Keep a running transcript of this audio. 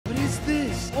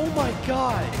my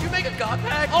god. Did you make a god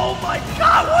pack? Oh my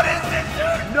god, what is this,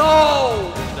 dude?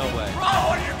 No. No way. Bro,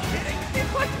 are you kidding me?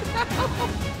 What the hell?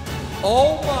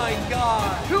 Oh my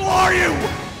god. Who are you?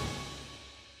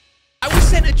 I was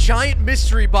sent a giant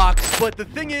mystery box, but the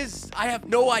thing is, I have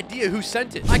no idea who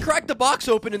sent it. I cracked the box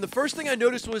open, and the first thing I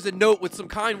noticed was a note with some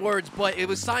kind words, but it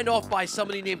was signed off by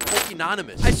somebody named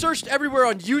PokeAnonymous. I searched everywhere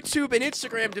on YouTube and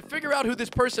Instagram to figure out who this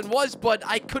person was, but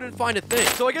I couldn't find a thing.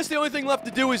 So I guess the only thing left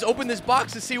to do is open this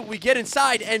box to see what we get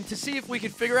inside and to see if we can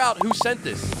figure out who sent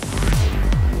this.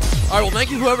 All right, well,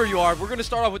 thank you, whoever you are. We're going to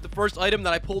start off with the first item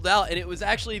that I pulled out, and it was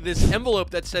actually this envelope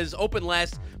that says open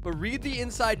last, but read the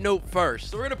inside note first.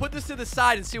 So we're going to put this to the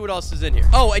side and see what else is in here.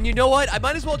 Oh, and you know what? I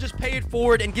might as well just pay it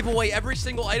forward and give away every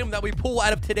single item that we pull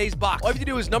out of today's box. All you have to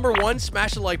do is, number 1,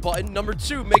 smash the like button. Number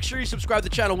 2, make sure you subscribe to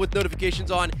the channel with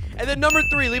notifications on. And then number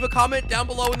 3, leave a comment down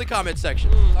below in the comment section.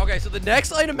 Okay, so the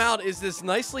next item out is this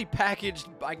nicely packaged,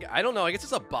 I don't know, I guess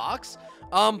it's a box.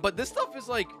 But this stuff is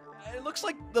like, it looks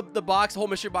like the box, the whole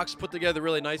mystery box is put together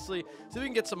really nicely. See if we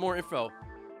can get some more info.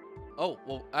 Oh,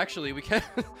 well, actually, we can.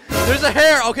 There's a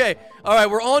hair. Okay. All right,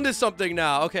 we're on to something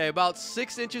now. Okay, about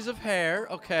 6 inches of hair.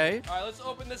 Okay. All right, let's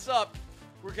open this up.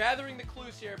 We're gathering the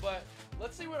clues here, but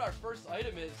let's see what our first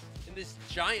item is in this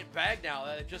giant bag now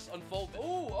that it just unfolded.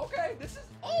 Oh, okay. This is,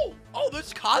 oh,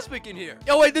 there's Cosmic in here.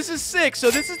 Oh, wait, this is sick. So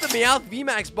this is the Meowth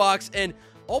VMAX box, and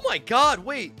oh my God,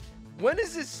 wait. When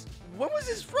is this? When was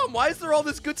this from? Why is there all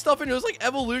this good stuff in here? There's like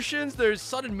evolutions. There's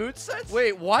sun and moon sets.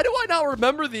 Wait, why do I not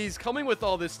remember these coming with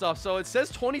all this stuff? So it says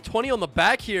 2020 on the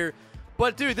back here.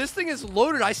 But dude, this thing is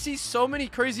loaded. I see so many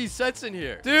crazy sets in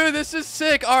here. Dude, this is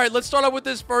sick. All right, let's start off with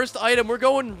this first item. We're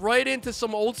going right into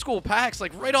some old school packs,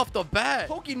 like right off the bat.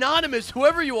 PokeAnonymous,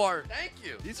 whoever you are. Thank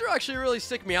you. These are actually really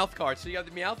sick Meowth cards. So you have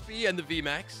the Meowth V and the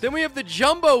VMAX. Then we have the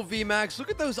Jumbo VMAX. Look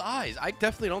at those eyes. I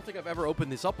definitely don't think I've ever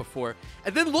opened this up before.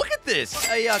 And then look at this.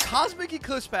 A Cosmic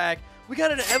Eclipse pack. We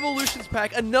got an Evolutions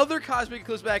pack, another Cosmic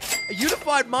Eclipse pack, a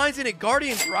Unified Minds in it,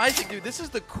 Guardians Rising. Dude, this is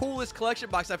the coolest collection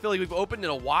box I feel like we've opened in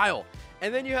a while.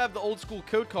 And then you have the old school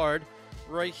code card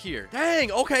right here.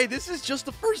 Dang, okay, this is just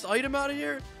the first item out of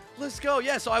here. Let's go.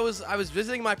 Yeah, so I was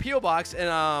visiting my P.O. box,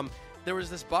 and there was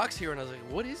this box here, and I was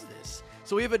like, what is this?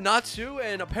 So we have a Natsu,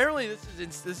 and apparently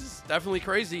this is definitely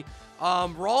crazy.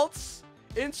 Ralts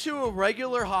into a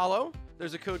regular holo.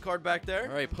 There's a code card back there.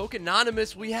 All right,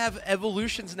 PokeAnonymous, we have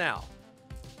Evolutions now.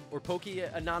 Or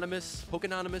PokeAnonymous.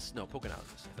 No,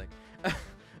 PokeAnonymous, I think.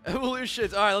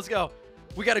 Evolutions. All right, let's go.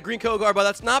 We got a green code card, but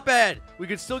that's not bad. We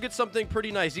could still get something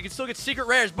pretty nice. You can still get secret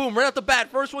rares. Boom, right off the bat.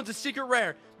 First one's a secret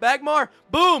rare. Bagmar.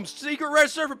 Boom, secret rare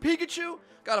Surfer Pikachu.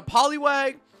 Got a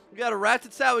Poliwag. We got a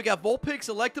Rattata. We got Vulpix,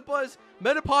 Electabuzz,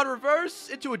 Metapod Reverse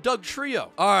into a Doug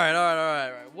Trio. All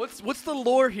right. What's the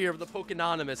lore here of the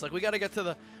PokeAnonymous? Like, we got to get to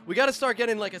the... We got to start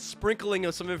getting, like, a sprinkling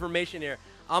of some information here.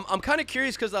 I'm kind of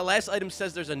curious because that last item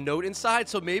says there's a note inside,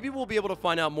 so maybe we'll be able to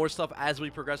find out more stuff as we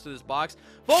progress through this box.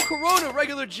 Volcarona,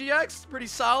 regular GX, pretty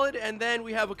solid, and then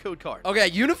we have a code card. Okay,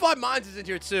 Unified Minds is in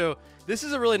here, too. This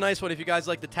is a really nice one if you guys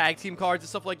like the tag team cards and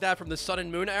stuff like that from the Sun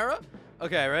and Moon era.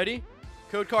 Okay, ready?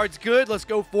 Code card's good. Let's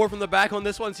go 4 from the back on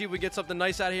this one, see if we get something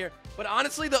nice out of here. But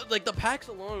honestly, the packs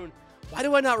alone, why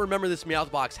do I not remember this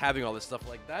Meowth box having all this stuff?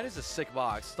 Like, that is a sick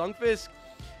box. Stunfisk.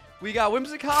 We got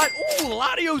Whimsicott. Ooh,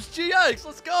 Latios GX.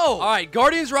 Let's go. All right,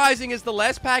 Guardians Rising is the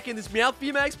last pack in this Meowth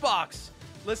VMAX box.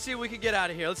 Let's see what we can get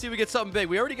out of here. Let's see if we get something big.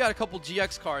 We already got a couple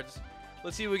GX cards.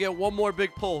 Let's see if we get one more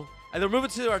big pull. And then we're moving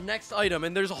to our next item.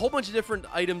 And there's a whole bunch of different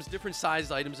items, different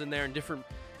sized items in there, and different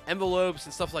envelopes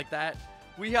and stuff like that.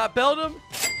 We got Beldum.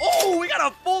 Oh, we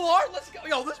got a full art. Let's go.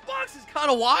 Yo, this box is kind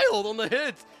of wild on the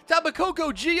hits.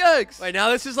 Tabacoco GX. Right,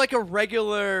 now this is like a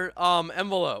regular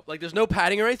envelope. Like, there's no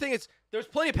padding or anything. There's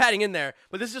plenty of padding in there,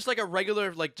 but this is just like a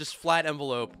regular, like, just flat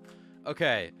envelope.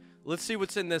 Okay, let's see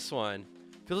what's in this one.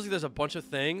 Feels like there's a bunch of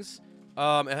things.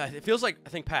 It feels like, I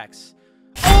think, packs.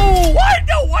 Oh, what?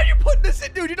 No, why are you putting this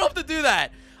in, dude? You don't have to do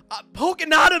that.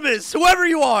 PokeAnonymous, whoever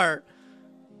you are.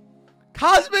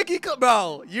 Cosmic Eclipse,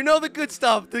 bro. You know the good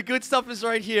stuff. The good stuff is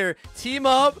right here. Team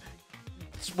up.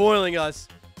 Spoiling us.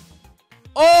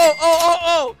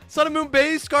 Oh. Sun and Moon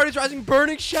Base, Guardians Rising,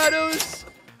 Burning Shadows.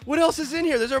 What else is in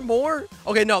here? Is there more?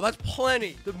 Okay, no, that's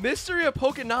plenty. The mystery of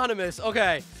PokeAnonymous.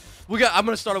 Okay, I'm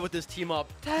gonna start off with this team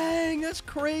up. Dang, that's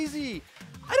crazy.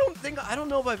 I don't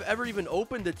know if I've ever even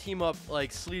opened a team up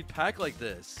like sleeve pack like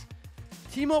this.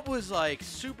 Team up was like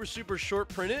super short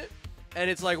printed, and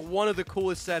it's like one of the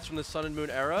coolest sets from the Sun and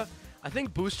Moon era. I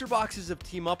think booster boxes of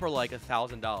Team Up are like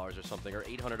 $1,000 or something, or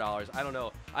 $800. I don't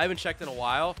know. I haven't checked in a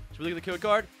while. Should we look at the code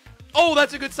card? Oh,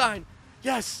 that's a good sign.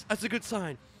 Yes, that's a good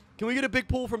sign. Can we get a big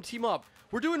pull from Team Up?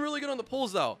 We're doing really good on the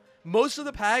pulls, though. Most of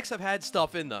the packs have had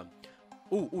stuff in them.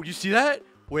 Ooh, you see that?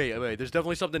 Wait. There's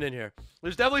definitely something in here.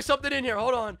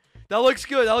 Hold on. That looks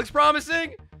good. That looks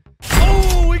promising.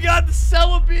 Oh, we got the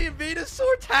Celebi and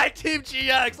Venusaur Tag Team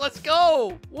GX. Let's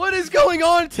go. What is going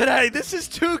on today? This is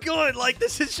too good. Like,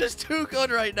 this is just too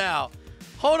good right now.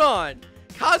 Hold on.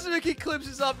 Cosmic Eclipse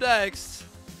is up next.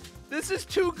 This is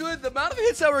too good. The amount of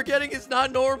hits that we're getting is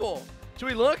not normal. Should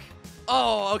we look?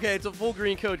 Oh, okay. It's a full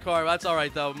green code card. That's all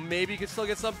right, though. Maybe you can still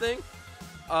get something.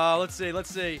 Let's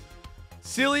see.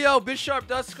 Celio, Bisharp,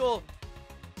 Duskull,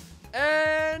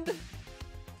 and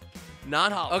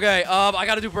non-hollow. Okay, I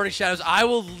gotta do Burning Shadows. I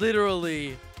will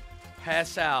literally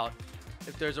pass out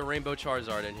if there's a Rainbow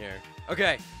Charizard in here.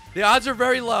 Okay, the odds are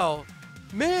very low.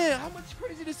 Man, how much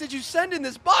craziness did you send in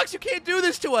this box? You can't do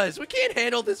this to us. We can't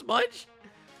handle this much.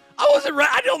 I wasn't ready.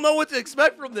 I don't know what to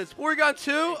expect from this. Porygon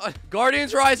 2,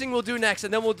 Guardians Rising we'll do next,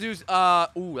 and then we'll do,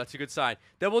 ooh, that's a good sign.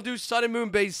 Then we'll do Sun and Moon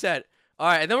base set. All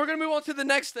right, and then we're going to move on to the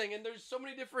next thing, and there's so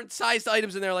many different sized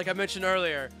items in there, like I mentioned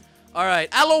earlier. All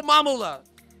right, Alomamula,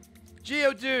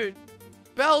 Geodude,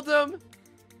 Beldum,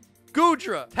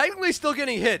 Goodra. Technically still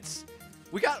getting hits.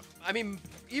 We got, I mean,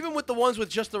 even with the ones with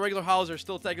just the regular hollows are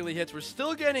still technically hits. We're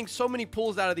still getting so many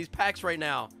pulls out of these packs right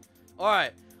now. All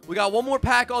right, we got one more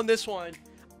pack on this one.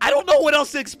 I don't know what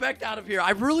else to expect out of here.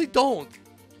 I really don't.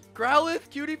 Growlithe,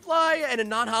 Cutiefly, and a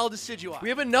non-hollow Decidueye. We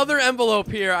have another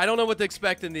envelope here. I don't know what to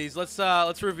expect in these. Let's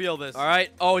reveal this. All right.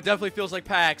 Oh, it definitely feels like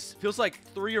packs. Feels like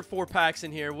 3 or 4 packs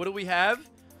in here. What do we have?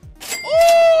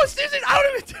 Oh, Steam Siege. I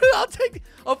don't even do it. I'll take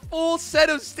a full set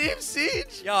of Steam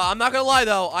Siege. Yo, I'm not gonna lie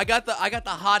though. I got the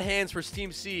hot hands for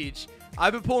Steam Siege.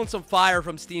 I've been pulling some fire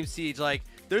from Steam Siege. Like,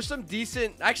 there's some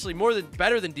decent, actually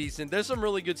better than decent. There's some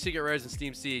really good secret rares in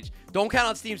Steam Siege. Don't count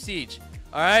on Steam Siege.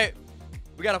 All right.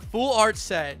 We got a full art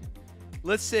set.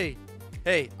 Let's see.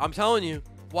 Hey, I'm telling you.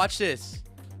 Watch this.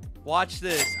 Watch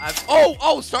this.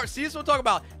 See, this is what I'm talking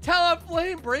about.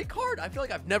 Talonflame break card. I feel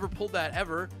like I've never pulled that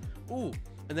ever. Ooh,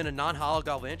 and then a non-hollow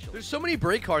Galvantula. There's so many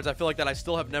break cards I feel like that I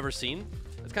still have never seen.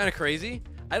 It's kind of crazy.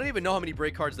 I don't even know how many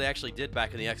break cards they actually did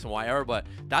back in the X and Y era, but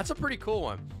that's a pretty cool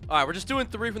one. All right, we're just doing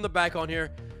 3 from the back on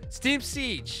here. Steam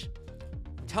Siege.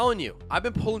 I'm telling you, I've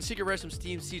been pulling secret rares from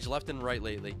Steam Siege left and right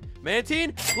lately.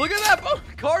 Mantine, look at that. Oh,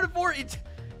 Gardevoir.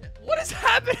 What is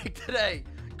happening today?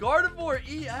 Gardevoir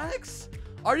EX?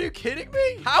 Are you kidding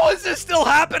me? How is this still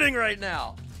happening right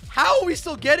now? How are we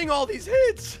still getting all these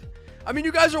hits? I mean,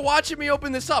 you guys are watching me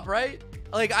open this up, right?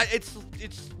 Like, it's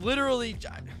literally...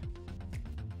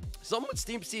 Something with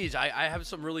Steam Siege, I have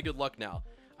some really good luck now.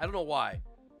 I don't know why.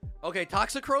 Okay,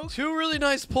 Toxicroak. 2 really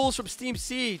nice pulls from Steam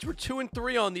Siege. We're 2 and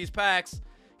 3 on these packs.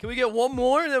 Can we get one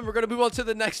more? And then we're going to move on to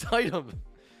the next item.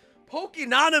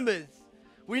 Pokenonymous.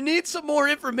 We need some more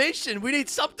information. We need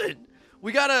something.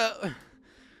 We gotta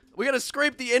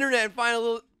scrape the internet and find a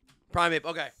little... Primeape,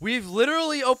 okay. We've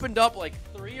literally opened up like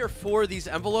 3 or 4 of these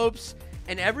envelopes,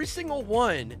 and every single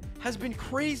one has been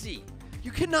crazy.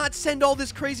 You cannot send all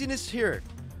this craziness here.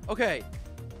 Okay,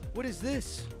 what is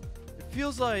this? It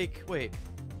feels like... Wait.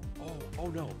 Oh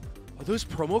no. Are those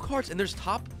promo cards? And there's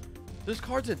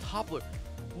cards in top look.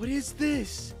 What is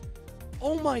this?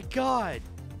 Oh my god.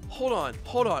 Hold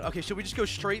on. Okay, should we just go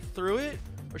straight through it?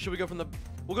 Or should we go from the...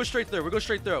 We'll go straight through. We'll go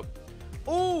straight through.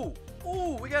 Ooh,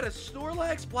 we got a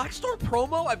Snorlax Blackstar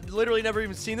promo. I've literally never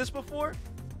even seen this before.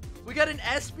 We got an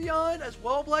Espeon as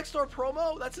well, Blackstar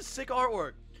promo. That's a sick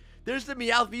artwork. There's the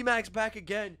Meowth VMAX back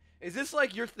again. Is this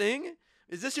like your thing?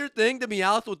 Is this your thing, the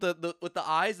Meowth with the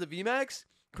eyes, the VMAX?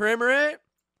 Cramorant?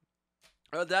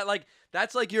 Or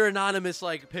that's like your anonymous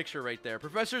like picture right there.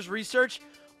 Professor's Research,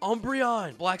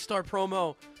 Umbreon, Blackstar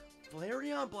promo.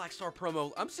 Flareon Blackstar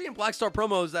promo. I'm seeing Blackstar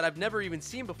promos that I've never even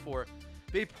seen before.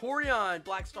 Vaporeon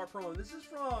Blackstar promo. This is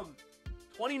from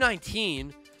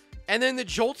 2019. And then the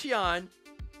Jolteon.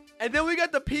 And then we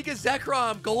got the Pika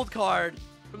Zekrom gold card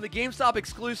from the GameStop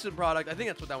exclusive product. I think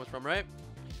that's what that was from, right?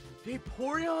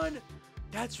 Vaporeon.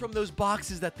 That's from those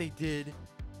boxes that they did.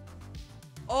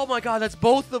 Oh my god, that's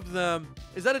both of them.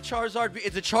 Is that a Charizard V?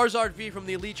 It's a Charizard V from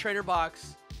the Elite Trainer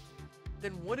box.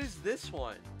 Then what is this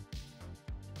one?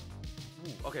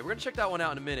 Ooh, okay, we're going to check that one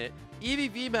out in a minute.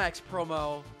 Eevee VMAX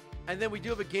promo. And then we do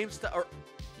have a GameStop... Or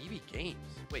Eevee Games.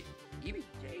 Wait, Eevee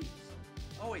Games?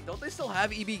 Oh, wait, don't they still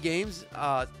have Eevee Games?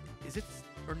 Is it...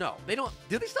 Or no, they don't...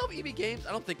 Do they still have Eevee Games?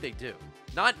 I don't think they do.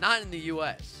 Not in the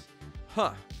U.S.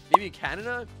 Huh. Maybe in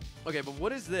Canada? Okay, but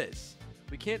what is this?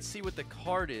 We can't see what the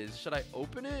card is. Should I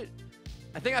open it?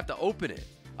 I think I have to open it.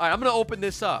 All right, I'm going to open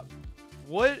this up.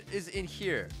 What is in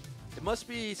here? It must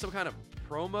be some kind of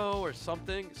promo or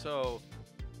something. So...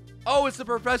 Oh, it's the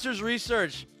Professor's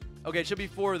Research. Okay, it should be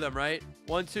 4 of them, right?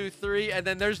 1, 2, 3, and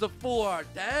then there's the full art.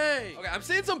 Dang. Okay, I'm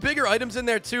seeing some bigger items in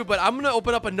there too, but I'm gonna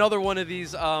open up another one of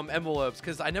these envelopes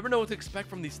because I never know what to expect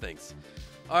from these things.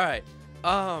 All right.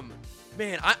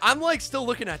 Man, I'm like still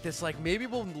looking at this. Like maybe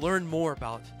we'll learn more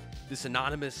about this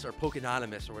anonymous or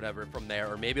Poke-anonymous or whatever from there,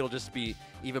 or maybe it'll just be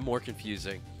even more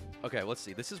confusing. Okay, let's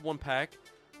see. This is one pack.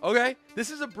 Okay,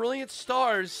 this is a Brilliant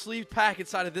Stars sleeved pack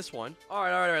inside of this one. All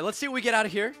right. Let's see what we get out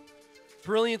of here.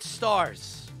 Brilliant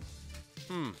Stars.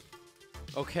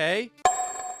 Okay.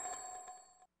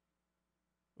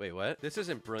 Wait, what? This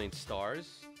isn't Brilliant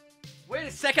Stars. Wait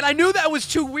a second. I knew that was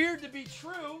too weird to be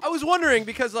true. I was wondering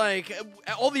because, like,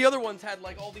 all the other ones had,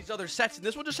 like, all these other sets, and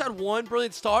this one just had one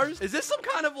Brilliant Stars. Is this some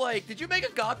kind of, like, did you make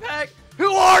a God pack?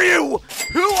 Who are you?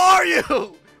 Who are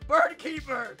you? Bird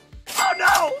Keeper. Oh,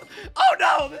 no. Oh,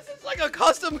 no. This is, like, a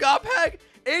custom God pack.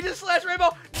 Aegis /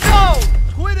 Rainbow. No.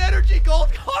 Twin Energy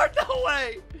Gold card. No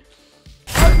way.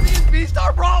 Arceus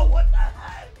V-Star. Bro, what the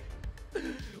heck?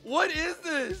 What is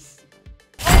this?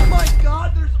 Oh, my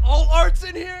God. There's all arts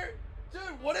in here. Dude,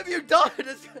 what have you done?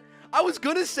 I was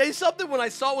gonna say something when I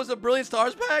saw it was a Brilliant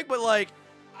Stars pack, but like,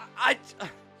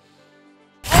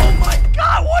 oh my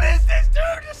God, what is this,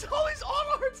 dude? There's all these all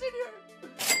arts in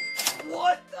here.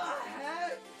 What the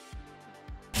heck?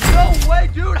 No way,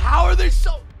 dude. How are they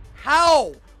so?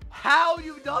 How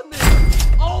you done this?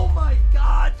 Oh my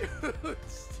God, dude.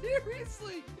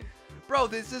 Seriously, bro,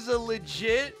 this is a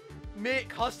legit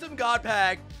custom God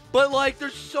pack, but like,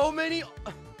 there's so many.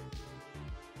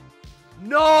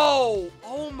 No!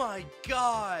 Oh my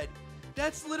God.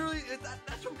 That's literally,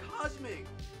 that's from Cosmic.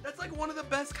 That's like one of the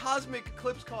best Cosmic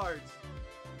Eclipse cards.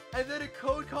 And then a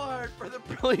code card for the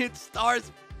Brilliant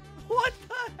Stars. What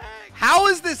the heck? How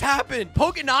has this happened?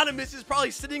 Poke-anonymous is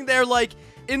probably sitting there like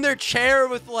in their chair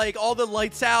with like all the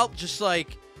lights out. Just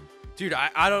like, dude,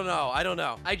 I don't know. I don't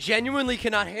know. I genuinely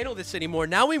cannot handle this anymore.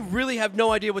 Now we really have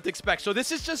no idea what to expect. So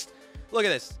this is just, look at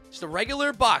this. Just a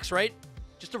regular box, right?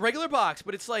 Just a regular box,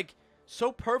 but it's like,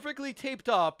 so perfectly taped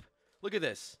up. Look at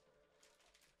this.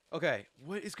 Okay,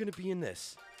 what is going to be in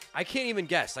this? I can't even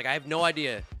guess. Like, I have no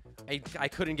idea. I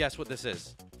couldn't guess what this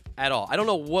is at all. I don't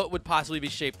know what would possibly be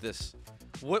shaped this.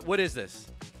 What is this?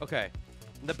 Okay.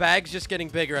 The bag's just getting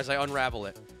bigger as I unravel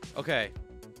it. Okay.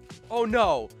 Oh,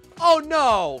 no. Oh,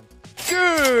 no.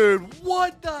 Dude,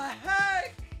 what the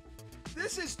heck?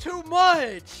 This is too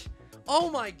much. Oh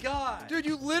my God. Dude,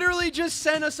 you literally just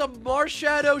sent us a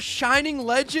Marshadow Shining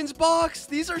Legends box?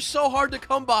 These are so hard to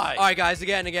come by. All right, guys,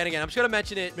 again. I'm just going to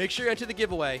mention it. Make sure you enter the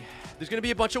giveaway. There's going to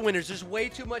be a bunch of winners. There's way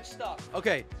too much stuff.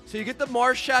 Okay, so you get the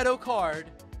Marshadow card.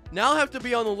 Now I have to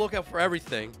be on the lookout for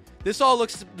everything. This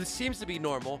seems to be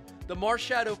normal. The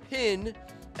Marshadow pin,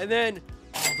 and then,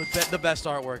 oh, the best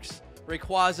artworks.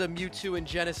 Rayquaza, Mewtwo, and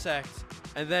Genesect.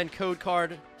 And then code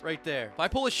card right there. If I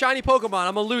pull a shiny Pokemon,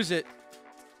 I'm going to lose it.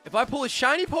 If I pull a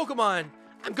shiny Pokemon,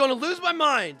 I'm going to lose my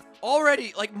mind.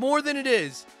 Already, like more than it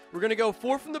is. We're going to go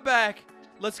 4 from the back.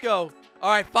 Let's go. All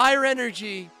right, Fire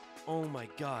Energy. Oh my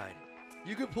God.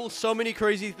 You could pull so many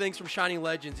crazy things from Shining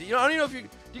Legends. You know, I don't even know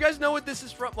if do you guys know what this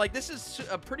is from? Like, this is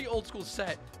a pretty old school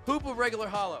set. Hoop of regular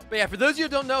holo. But yeah, for those of you who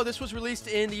don't know, this was released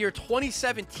in the year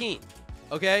 2017.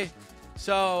 Okay?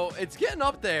 So it's getting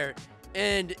up there.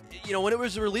 And, you know, when it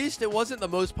was released, it wasn't the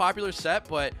most popular set,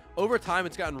 but over time,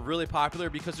 it's gotten really popular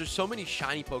because there's so many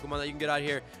shiny Pokemon that you can get out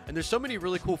here, and there's so many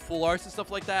really cool full arts and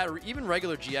stuff like that, or even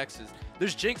regular GXs.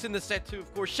 There's Jinx in the set, too,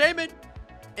 of course, Shaman,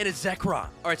 and a Zekrom. All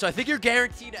right, so I think you're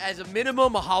guaranteed, as a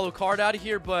minimum, a holo card out of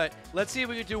here, but let's see if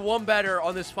we can do one better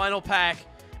on this final pack,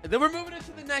 and then we're moving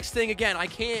into the next thing. Again, I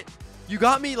can't, you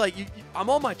got me, like, I'm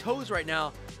on my toes right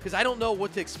now because I don't know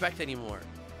what to expect anymore.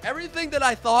 Everything that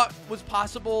I thought was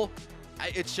possible,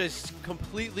 it's just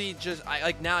completely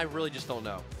now I really just don't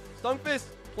know. Stunfisk,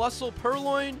 Plusle,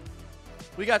 Purloin.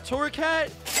 We got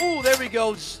Torracat. Oh, there we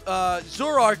go.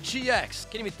 Zoroark GX.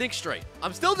 Can't even think straight.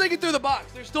 I'm still digging through the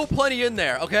box. There's still plenty in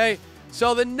there, okay?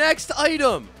 So the next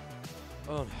item.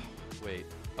 Oh, wait.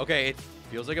 Okay, it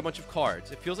feels like a bunch of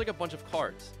cards. It feels like a bunch of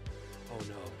cards. Oh,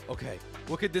 no. Okay.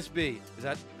 What could this be? Is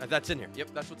that's in here.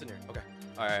 Yep, that's what's in here. Okay.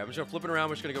 All right, I'm just going to flip it around.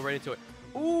 We're just going to go right into it.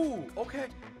 Ooh, okay.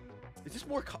 Is this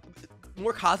more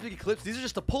Cosmic Eclipse? These are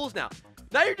just the pulls now.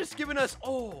 Now you're just giving us,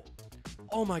 oh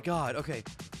my God. Okay,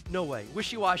 no way.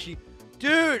 Wishy-washy.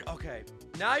 Dude, okay.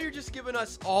 Now you're just giving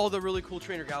us all the really cool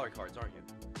Trainer Gallery cards, aren't you?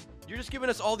 You're just giving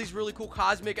us all these really cool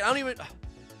Cosmic. I don't even,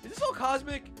 is this all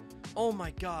Cosmic? Oh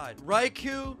my God.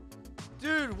 Raikou.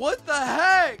 Dude, what the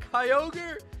heck?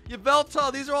 Kyogre,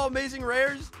 Yveltal, these are all amazing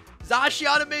rares.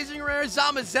 Zacian, amazing rare.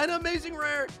 Zamazenta, amazing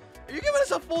rare. Are you giving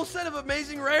us a full set of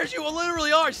amazing rares? You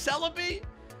literally are. Celebi?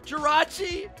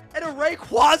 Jirachi, and a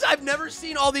Rayquaza. I've never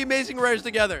seen all the amazing rares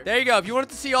together. There you go. If you wanted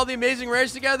to see all the amazing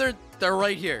rares together, they're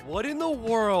right here. What in the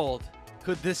world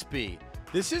could this be?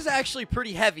 This is actually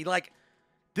pretty heavy. Like,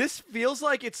 this feels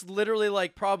like it's literally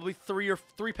like probably 3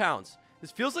 pounds.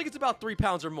 This feels like it's about 3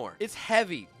 pounds or more. It's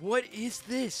heavy. What is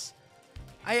this?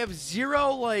 I have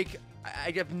zero, like,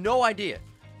 I have no idea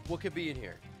what could be in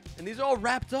here. And these are all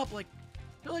wrapped up like,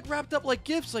 they're like wrapped up like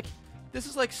gifts. Like, this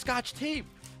is like Scotch tape.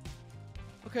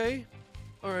 Okay.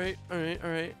 All right.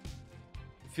 It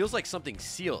feels like something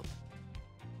sealed.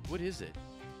 What is it?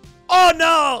 Oh,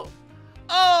 no.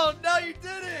 Oh, no, you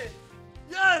did it.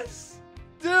 Yes.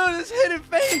 Dude, it's Hidden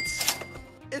Fates.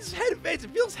 It's Hidden Fates.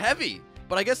 It feels heavy.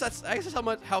 But I guess that's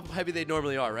how heavy they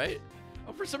normally are, right?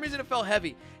 Oh, for some reason, it felt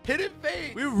heavy. Hidden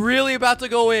Fates. We're really about to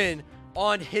go in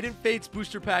on Hidden Fates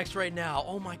booster packs right now.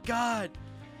 Oh, my God.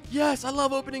 Yes, I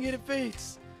love opening Hidden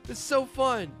Fates. This is so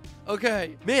fun.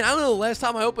 Okay. Man, I don't know the last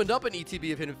time I opened up an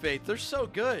ETB of Hidden Fates. They're so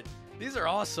good. These are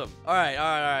awesome. All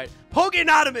right.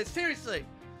 PokeAnonymous. Seriously.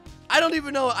 I don't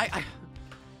even know.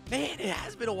 Man, it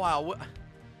has been a while.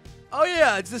 Oh,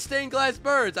 yeah. It's the stained glass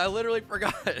birds. I literally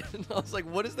forgot. I was like,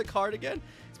 what is the card again?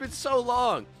 It's been so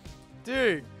long.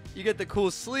 Dude, you get the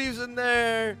cool sleeves in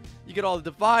there. You get all the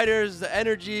dividers, the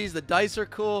energies. The dice are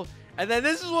cool. And then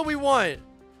this is what we want.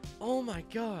 Oh, my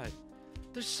God.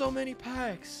 There's so many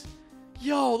packs.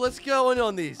 Yo, let's go in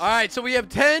on these. All right, so we have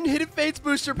 10 Hidden Fates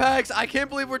booster packs. I can't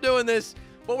believe we're doing this,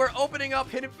 but we're opening up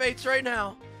Hidden Fates right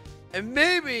now. And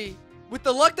maybe, with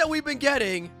the luck that we've been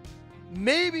getting,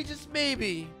 maybe, just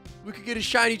maybe, we could get a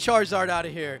shiny Charizard out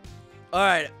of here. All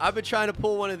right, I've been trying to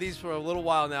pull one of these for a little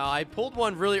while now. I pulled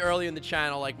one really early in the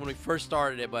channel, like when we first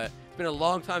started it, but it's been a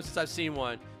long time since I've seen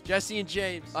one. Jesse and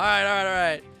James. All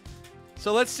right.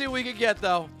 So let's see what we can get,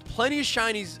 though. Plenty of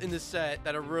shinies in this set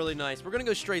that are really nice. We're going to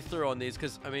go straight through on these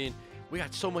because, I mean, we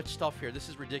got so much stuff here. This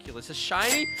is ridiculous. A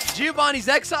shiny Giovanni's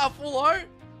Exile full art?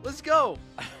 Let's go.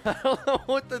 I don't know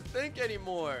what to think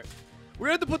anymore. We're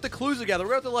going to have to put the clues together. We're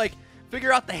going to have to, like,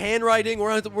 figure out the handwriting. We're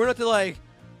going to have to, like,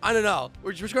 I don't know.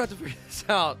 We're just going to have to figure this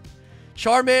out.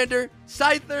 Charmander,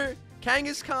 Scyther,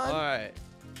 Kangaskhan. All right.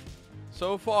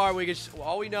 So far,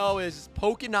 all we know is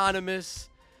PokeAnonymous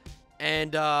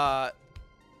and,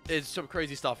 is some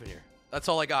crazy stuff in here. That's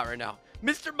all I got right now.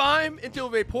 Mr. Mime into a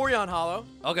Vaporeon Hollow.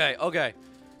 Okay.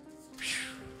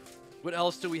 What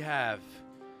else do we have?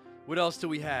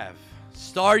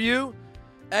 Staryu,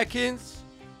 Ekans.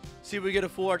 See if we get a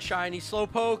full art shiny.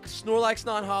 Slowpoke, Snorlax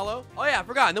non-hollow. Oh yeah, I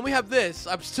forgot. And then we have this.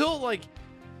 I'm still like,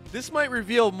 this might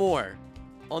reveal more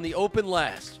on the open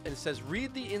last. And it says,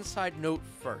 read the inside note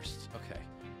first. Okay.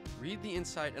 Read the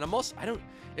inside. And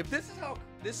if this is how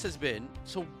this has been,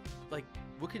 so like,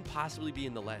 what can possibly be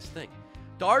in the last thing?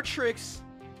 Dartrix,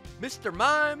 Mr.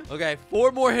 Mime. Okay,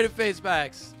 4 more Hidden Fates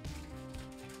packs.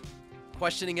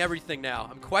 Questioning everything now.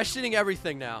 I'm questioning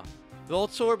everything now.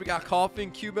 Voltorb, we got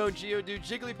Coughing, Cubone, Geodude,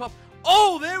 Jigglypuff.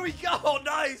 Oh, there we go.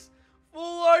 Nice.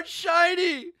 Full art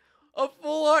shiny. A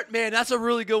full art. Man, that's a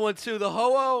really good one, too. The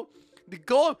Ho-Oh, the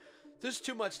Gold. There's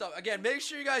too much stuff. Again, make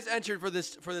sure you guys entered for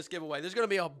this giveaway. There's going to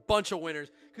be a bunch of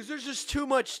winners because there's just too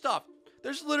much stuff.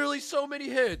 There's literally so many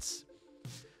hits.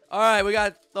 All right, we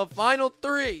got the final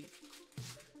 3.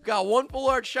 We got 1 full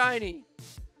art shiny.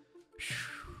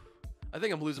 I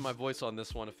think I'm losing my voice on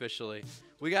this one officially.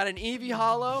 We got an Eevee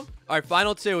Hollow. All right,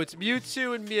 final 2. It's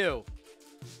Mewtwo and Mew.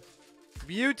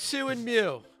 Mewtwo and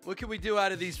Mew. What can we do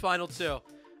out of these final 2?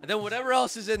 And then whatever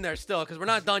else is in there still, because we're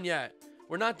not done yet.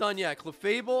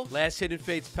 Clefable. Last Hidden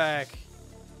Fates pack.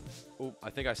 Oh, I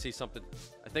think I see something.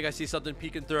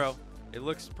 Peeking through. It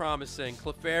looks promising.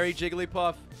 Clefairy,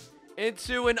 Jigglypuff.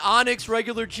 Into an Onyx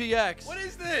regular GX. What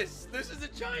is this? This is a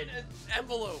giant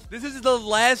envelope. This is the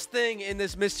last thing in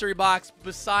this mystery box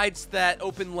besides that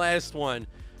open last one.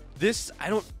 I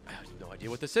have no idea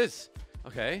what this is.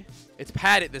 Okay. It's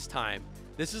padded this time.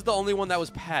 This is the only one that was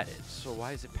padded. So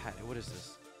why is it padded? What is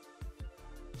this?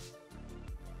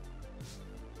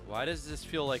 Why does this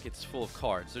feel like it's full of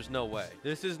cards? There's no way.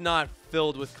 This is not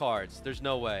filled with cards. There's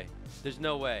no way.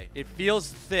 It feels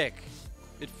thick.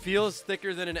 It feels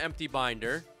thicker than an empty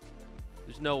binder.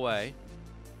 There's no way.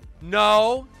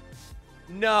 No.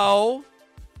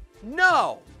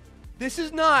 This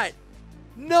is not.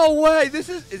 No way. Is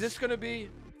this going to be?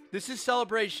 This is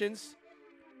Celebrations.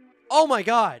 Oh my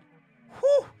God.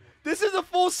 Whew. This is a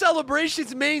full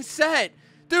Celebrations main set.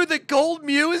 Dude, the gold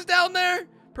Mew is down there.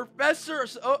 Professor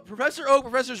Oak,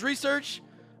 Professor's Research.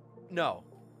 No.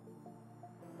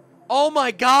 Oh my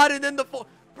God. And then the full.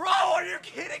 Bro, are you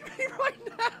kidding me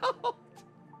right now?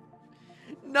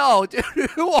 No, dude,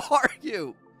 who are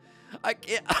you? I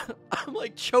can't. I'm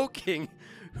like choking.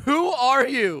 Who are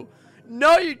you?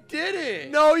 No, you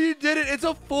didn't. No, you didn't. It's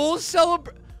a full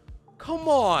celebration. Come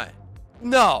on.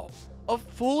 No. A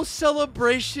full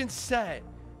celebration set.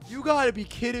 You gotta be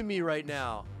kidding me right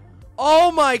now.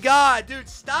 Oh my god, dude,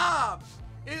 stop.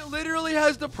 It literally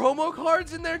has the promo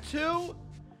cards in there too?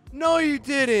 No, you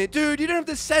didn't. Dude, you didn't have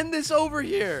to send this over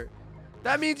here.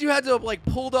 That means you had to, like,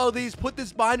 pull all these, put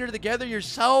this binder together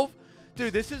yourself.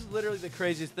 Dude, this is literally the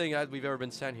craziest thing we've ever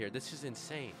been sent here. This is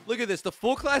insane. Look at this, the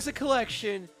full classic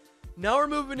collection. Now we're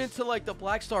moving into, like, the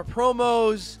Black Star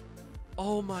promos.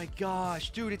 Oh my gosh,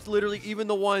 dude, it's literally even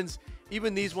the ones,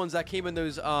 even these ones that came in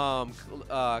those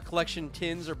collection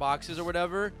tins or boxes or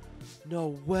whatever.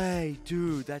 No way,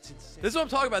 dude, that's insane. This is what I'm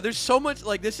talking about. There's so much,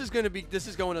 like, this is going to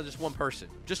just one person.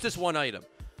 Just this one item.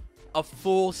 A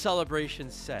full celebration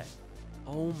set.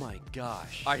 Oh my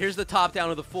gosh. All right, here's the top down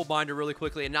of the full binder really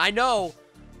quickly. And I know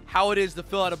how it is to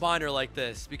fill out a binder like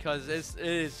this because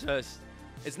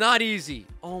it's not easy.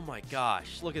 Oh my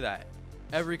gosh, look at that.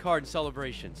 Every card in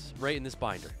Celebrations right in this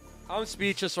binder. I'm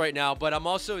speechless right now, but I'm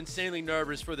also insanely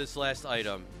nervous for this last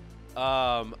item.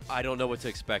 I don't know what to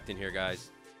expect in here, guys.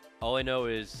 All I know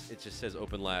is it just says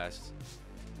open last.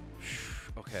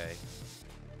 Okay.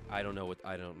 I don't know.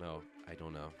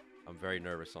 I'm very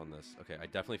nervous on this. Okay, I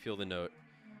definitely feel the note.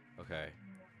 Okay.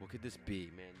 What could this be,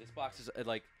 man? This box is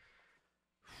like...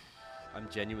 I'm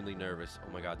genuinely nervous.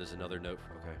 Oh my god, there's another note.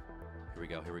 Okay.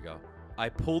 Here we go. I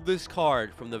pulled this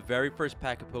card from the very first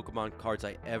pack of Pokemon cards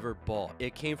I ever bought.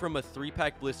 It came from a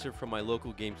 3-pack blister from my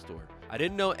local game store. I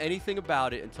didn't know anything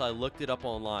about it until I looked it up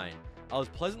online. I was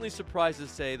pleasantly surprised to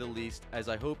say the least, as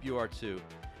I hope you are too.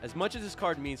 As much as this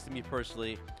card means to me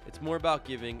personally, it's more about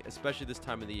giving, especially this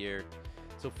time of the year.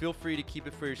 So feel free to keep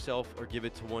it for yourself or give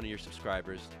it to one of your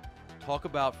subscribers. Talk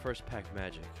about first pack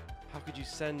magic. How could you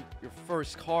send your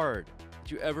first card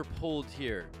that you ever pulled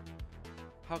here?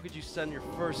 How could you send your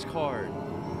first card?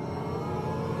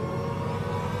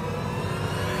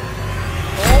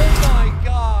 Oh my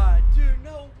god, dude,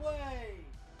 no way.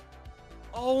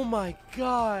 Oh my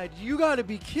god, you gotta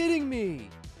be kidding me.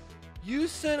 You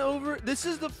sent over, this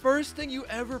is the first thing you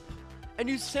ever, and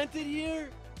you sent it here?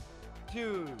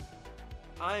 Dude,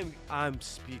 I'm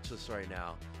speechless right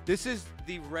now. This is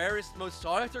the rarest, most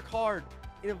sought after card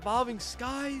in Evolving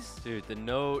Skies. Dude, the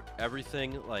note,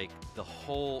 everything, like the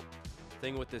whole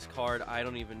thing with this card, I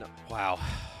don't even know. Wow.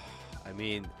 I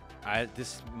mean,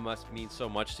 this must mean so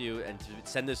much to you, and to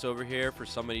send this over here for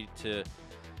somebody to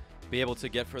be able to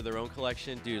get for their own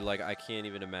collection, dude, like, I can't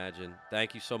even imagine.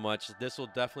 Thank you so much. This will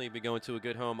definitely be going to a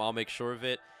good home. I'll make sure of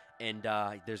it, and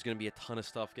there's going to be a ton of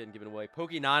stuff getting given away.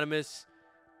 Pokeanonymous,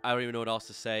 I don't even know what else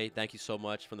to say. Thank you so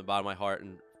much from the bottom of my heart,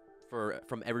 and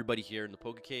from everybody here in the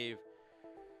PokéCave.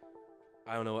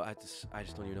 I don't know. I just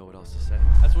don't even know what else to say.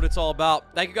 That's what it's all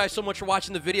about. Thank you guys so much for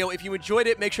watching the video. If you enjoyed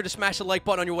it, make sure to smash the like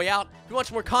button on your way out. If you want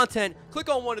some more content, click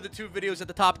on one of the 2 videos at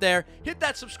the top there. Hit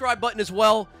that subscribe button as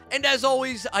well. And as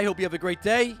always, I hope you have a great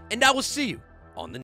day, and I will see you on the next.